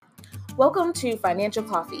Welcome to Financial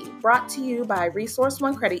Coffee, brought to you by Resource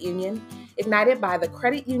One Credit Union, ignited by the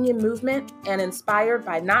credit union movement and inspired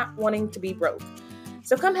by not wanting to be broke.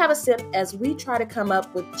 So come have a sip as we try to come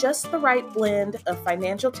up with just the right blend of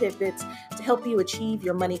financial tidbits to help you achieve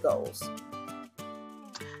your money goals.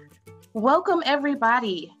 Welcome,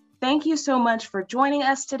 everybody. Thank you so much for joining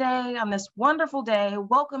us today on this wonderful day.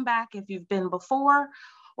 Welcome back if you've been before,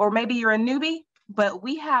 or maybe you're a newbie, but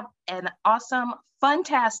we have an awesome,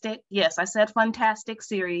 fantastic, yes, I said fantastic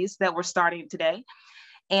series that we're starting today.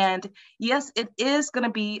 And yes, it is going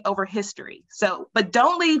to be over history. But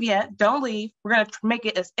don't leave yet. Don't leave. We're going to make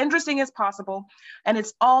it as interesting as possible. And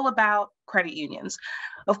it's all about credit unions.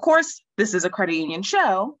 Of course, this is a credit union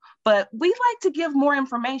show, but we like to give more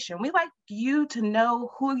information. We like you to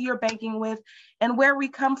know who you're banking with and where we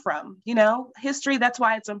come from. You know, history, that's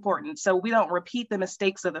why it's important. So we don't repeat the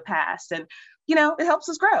mistakes of the past. And, you know, it helps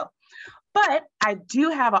us grow. But I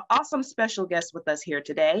do have an awesome special guest with us here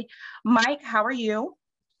today. Mike, how are you?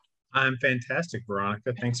 I'm fantastic,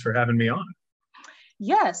 Veronica. Thanks for having me on.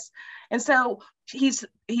 Yes. And so he's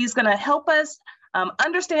going to help us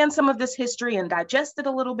understand some of this history and digest it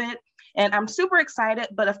a little bit. And I'm super excited.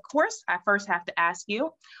 But of course, I first have to ask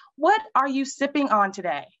you, what are you sipping on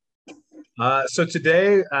today? So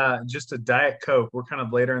today, just a Diet Coke. We're kind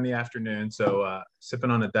of later in the afternoon, so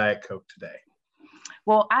sipping on a Diet Coke today.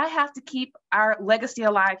 Well, I have to keep our legacy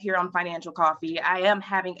alive here on Financial Coffee. I am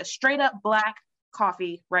having a straight up Black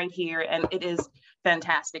coffee right here, and it is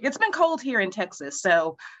fantastic. It's been cold here in Texas,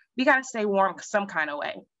 so we got to stay warm some kind of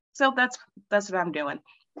way. So that's what I'm doing.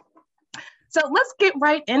 So let's get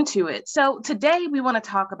right into it. So today we want to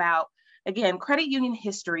talk about, again, credit union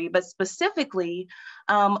history, but specifically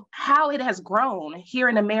how it has grown here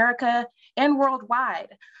in America and worldwide.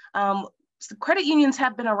 Credit unions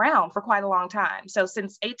have been around for quite a long time. So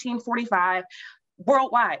since 1845,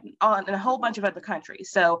 worldwide in a whole bunch of other countries.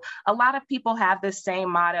 So a lot of people have this same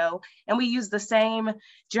motto, and we use the same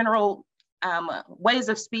general ways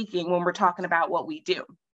of speaking when we're talking about what we do.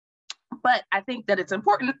 But I think that it's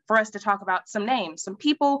important for us to talk about some names, some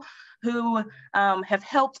people who have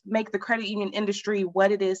helped make the credit union industry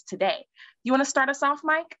what it is today. You want to start us off,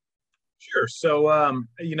 Mike? Sure. So,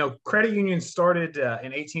 credit unions started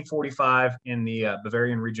in 1845 in the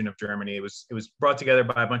Bavarian region of Germany. It was brought together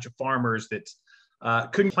by a bunch of farmers that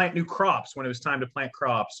couldn't plant new crops when it was time to plant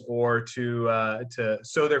crops, or to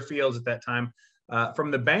sow their fields at that time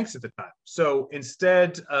from the banks at the time. So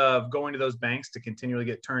instead of going to those banks to continually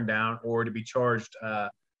get turned down or to be charged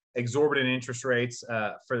exorbitant interest rates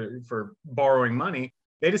for borrowing money,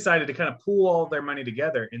 they decided to kind of pool all their money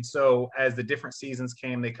together. And so as the different seasons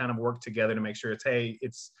came, they kind of worked together to make sure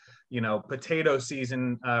it's potato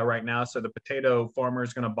season right now. So the potato farmer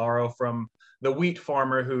is going to borrow from the wheat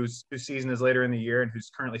farmer whose season is later in the year and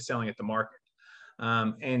who's currently selling at the market.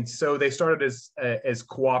 And so they started as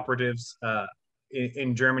cooperatives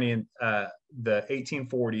in Germany in the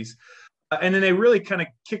 1840s. And then they really kind of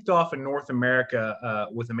kicked off in North America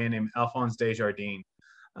with a man named Alphonse Desjardins.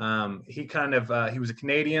 He was a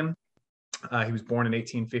Canadian. He was born in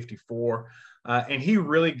 1854. And he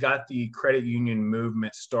really got the credit union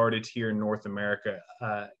movement started here in North America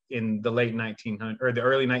in the late 1900s or the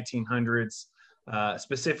early 1900s,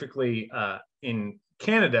 specifically in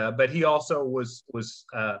Canada. But he also was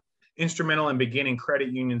instrumental in beginning credit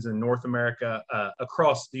unions in North America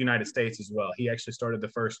across the United States as well. He actually started the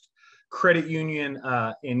first credit union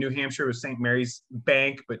in New Hampshire. It was St. Mary's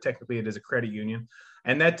Bank, but technically it is a credit union.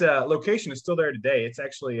 And that location is still there today. It's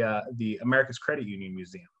actually the America's Credit Union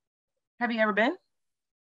Museum. Have you ever been?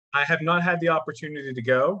 I have not had the opportunity to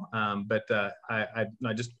go, but I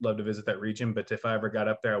just love to visit that region. But if I ever got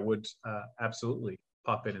up there, I would absolutely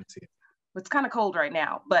pop in and see it. It's kind of cold right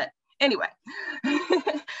now, but anyway.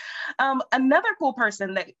 Another cool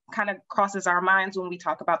person that kind of crosses our minds when we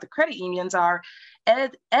talk about the credit unions are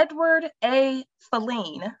Edward A.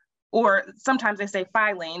 Filene, or sometimes they say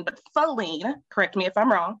Filene, but Filene, correct me if I'm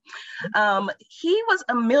wrong. He was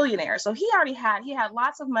a millionaire. So he had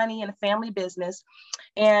lots of money and a family business,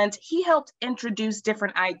 and he helped introduce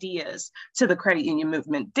different ideas to the credit union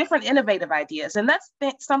movement, different innovative ideas. And that's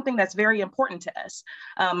something that's very important to us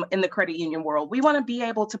in the credit union world. We want to be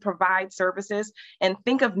able to provide services and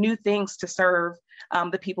think of new things to serve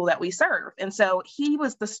the people that we serve. And so he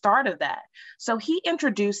was the start of that. So he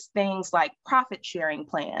introduced things like profit sharing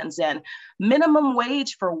plans and minimum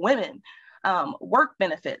wage for women, work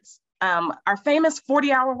benefits, our famous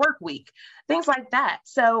 40-hour work week, things like that.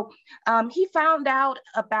 So he found out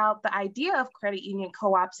about the idea of credit union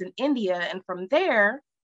co-ops in India, and from there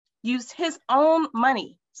used his own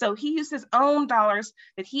money So he used his own dollars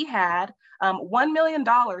that he had, $1 million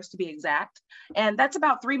to be exact. And that's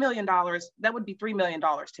about $3 million. That would be $3 million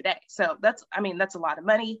today. So that's a lot of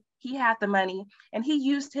money. He had the money and he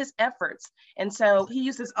used his efforts. And so he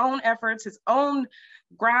used his own efforts, his own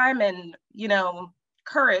grime and,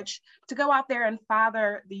 courage to go out there and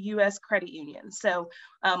father the U.S. credit union. So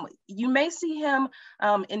you may see him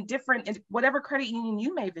in whatever credit union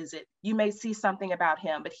you may visit, you may see something about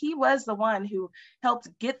him, but he was the one who helped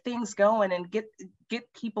get things going and get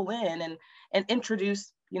people in and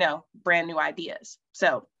introduce, brand new ideas.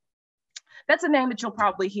 So that's a name that you'll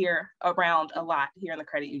probably hear around a lot here in the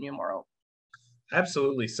credit union world.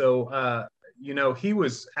 Absolutely. So, he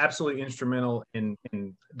was absolutely instrumental in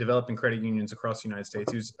developing credit unions across the United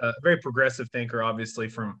States. He was a very progressive thinker, obviously,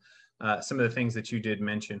 from some of the things that you did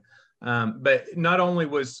mention. But not only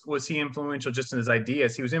was he influential just in his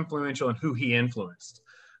ideas, he was influential in who he influenced.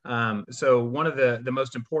 So one of the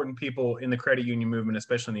most important people in the credit union movement,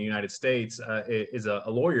 especially in the United States, is a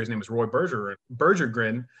lawyer. His name is Roy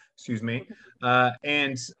Bergegren, excuse me.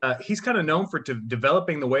 And he's kind of known for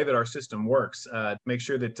developing the way that our system works, to make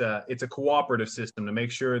sure that it's a cooperative system, to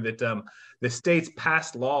make sure that the states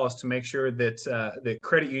passed laws to make sure that that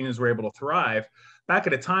credit unions were able to thrive back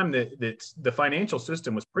at a time that the financial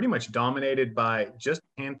system was pretty much dominated by just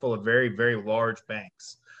a handful of very, very large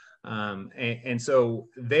banks. And so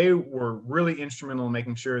they were really instrumental in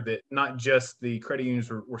making sure that not just the credit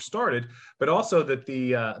unions were started, but also that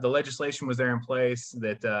the legislation was there in place,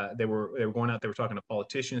 that they were going out, they were talking to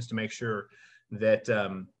politicians to make sure that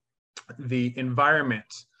the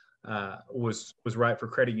environment was right for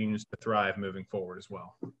credit unions to thrive moving forward as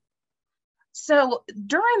well. So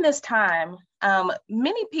during this time,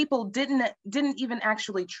 many people didn't even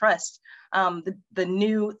actually trust the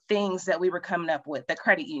new things that we were coming up with, the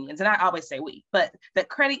credit unions. And I always say we, but that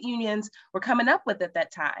credit unions were coming up with at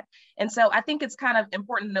that time. And so I think it's kind of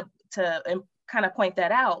important to kind of point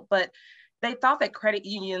that out, but they thought that credit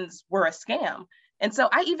unions were a scam. And so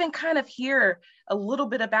I even kind of hear a little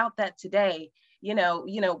bit about that today.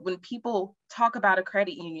 When people talk about a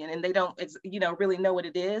credit union and they don't, really know what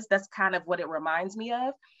it is, that's kind of what it reminds me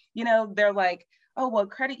of. They're like, oh, well,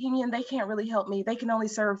 credit union, they can't really help me. They can only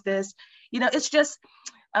serve this. It's just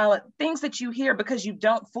things that you hear because you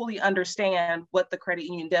don't fully understand what the credit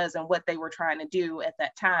union does and what they were trying to do at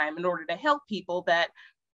that time in order to help people that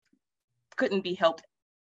couldn't be helped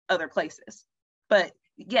other places. But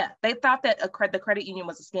yeah, they thought that the credit union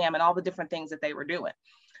was a scam and all the different things that they were doing.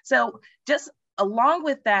 So just along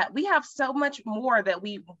with that, we have so much more that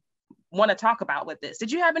we want to talk about with this.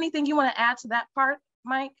 Did you have anything you want to add to that part,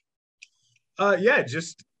 Mike? Yeah,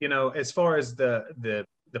 just, as far as the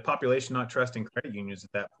population not trusting credit unions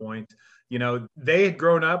at that point, they had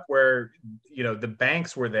grown up where, the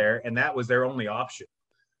banks were there and that was their only option.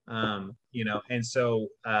 And so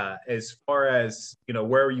as far as,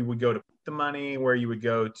 where you would go to put the money, where you would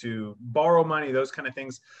go to borrow money, those kind of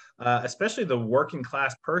things, especially the working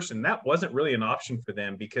class person, that wasn't really an option for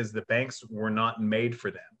them because the banks were not made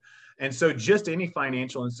for them. And so just any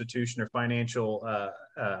financial institution or financial,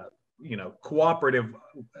 cooperative,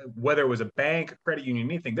 whether it was a bank, credit union,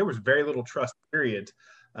 anything, there was very little trust, period,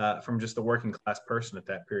 from just the working class person at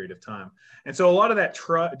that period of time. And so a lot of that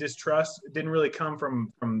distrust didn't really come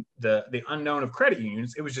from the unknown of credit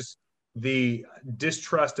unions. It was just the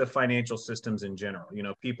distrust of financial systems in general.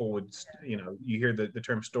 People would, you hear the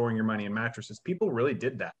term storing your money in mattresses. People really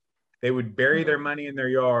did that. They would bury their money in their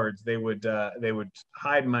yards. They would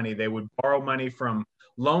hide money. They would borrow money from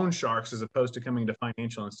loan sharks as opposed to coming to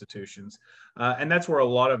financial institutions. And that's where a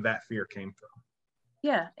lot of that fear came from.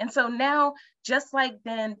 Yeah. And so now, just like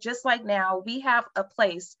then, just like now, we have a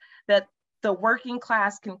place that the working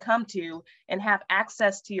class can come to and have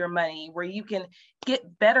access to your money where you can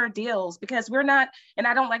get better deals, because we're not, and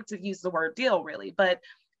I don't like to use the word deal really, but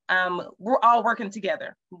we're all working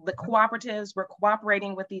together. The cooperatives, we're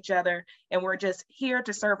cooperating with each other, and we're just here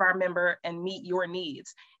to serve our member and meet your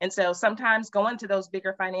needs. And so sometimes going to those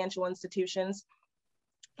bigger financial institutions,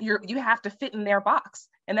 you have to fit in their box.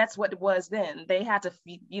 And that's what it was then. They had to,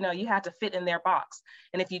 you had to fit in their box.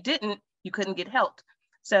 And if you didn't, you couldn't get helped.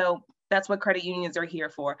 So that's what credit unions are here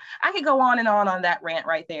for. I could go on that rant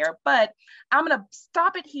right there, but I'm going to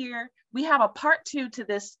stop it here. We have a part 2 to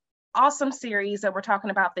this awesome series that we're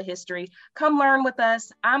talking about the history. Come learn with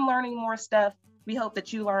us. I'm learning more stuff. We hope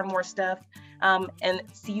that you learn more stuff, and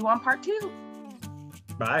see you on part 2.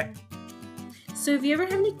 Bye. So if you ever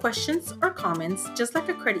have any questions or comments, just like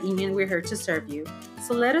a credit union, we're here to serve you.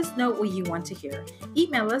 So let us know what you want to hear.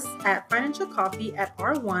 Email us at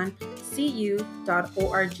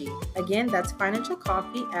financialcoffee@r1cu.org. Again, that's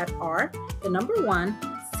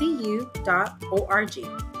financialcoffee@r1cu.org.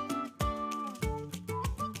 cu.org.